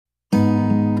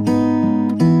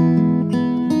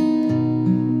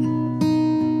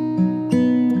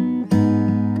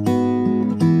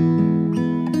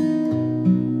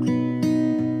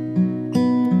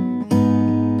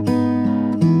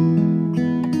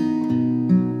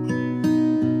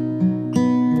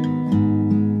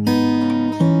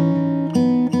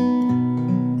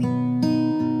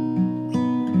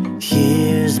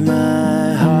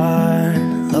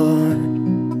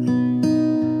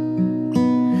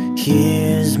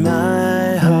Here's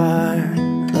my heart,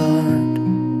 Lord.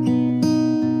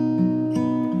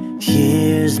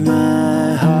 Here's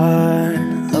my heart,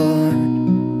 Lord.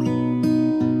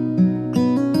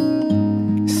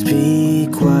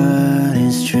 Speak what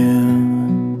is true.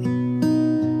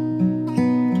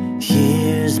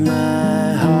 Here's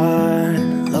my heart,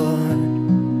 Lord.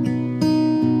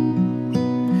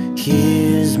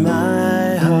 Here's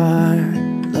my heart,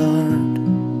 Lord.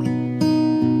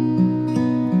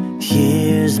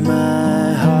 Here's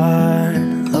my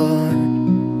heart, Lord.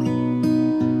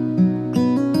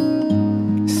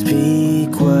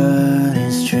 Speak what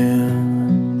is true.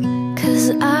 'Cause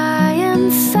I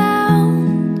am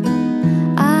found,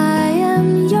 I am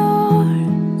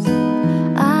yours,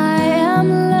 I am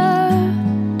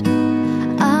loved,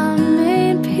 I'm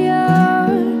made pure,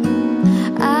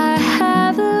 I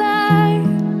have life,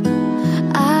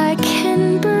 I can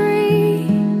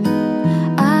breathe,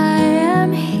 I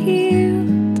am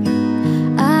healed,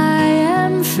 I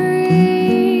am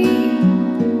free.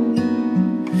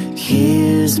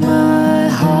 Here's my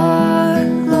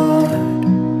heart, Lord.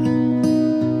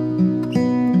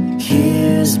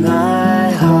 Here's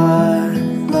my heart,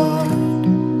 Lord.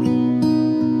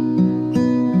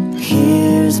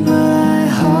 Here's my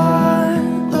heart,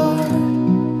 Lord.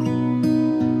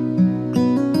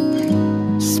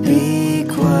 Speak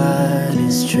what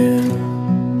is true.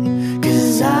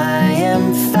 'Cause I am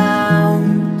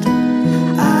found,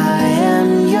 I am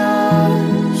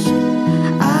yours,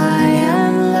 I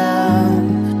am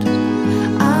loved,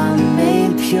 I'm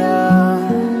made pure,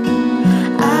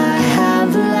 I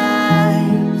have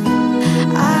life,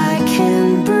 I can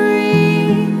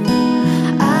breathe,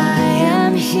 I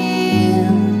am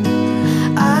healed,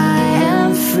 I am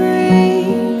free.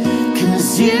 'Cause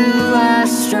you are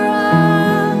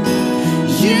strong,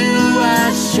 you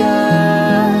are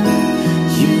sure,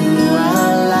 you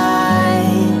are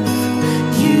life,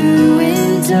 you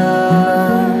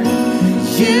endure,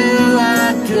 you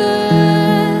are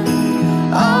good,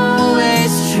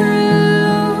 always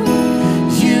true,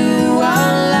 you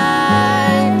are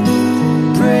light,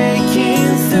 breaking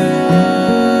through.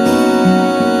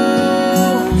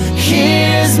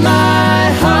 Here's my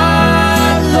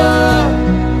heart, Lord.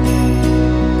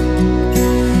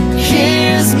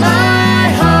 Here's my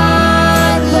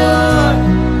heart, Lord.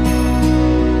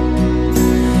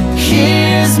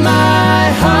 Here's my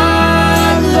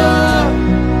heart, Lord.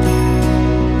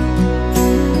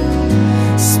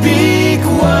 Speak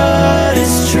what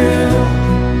is true.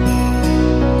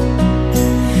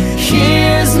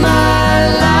 Here's my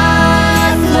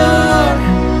life, Lord.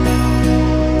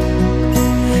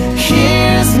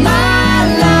 Here's my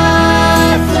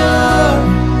life, Lord.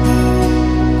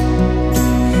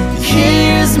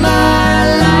 Here's my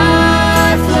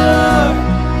life, Lord.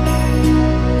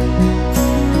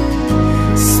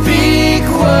 Speak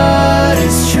what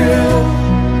is true.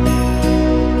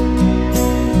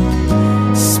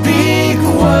 Speak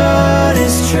what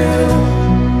is true.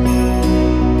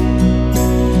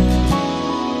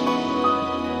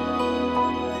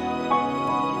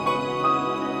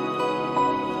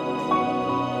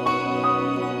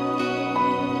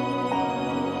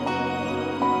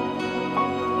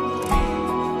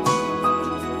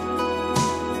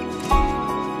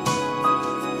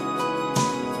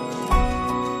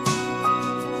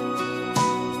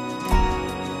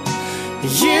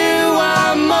 You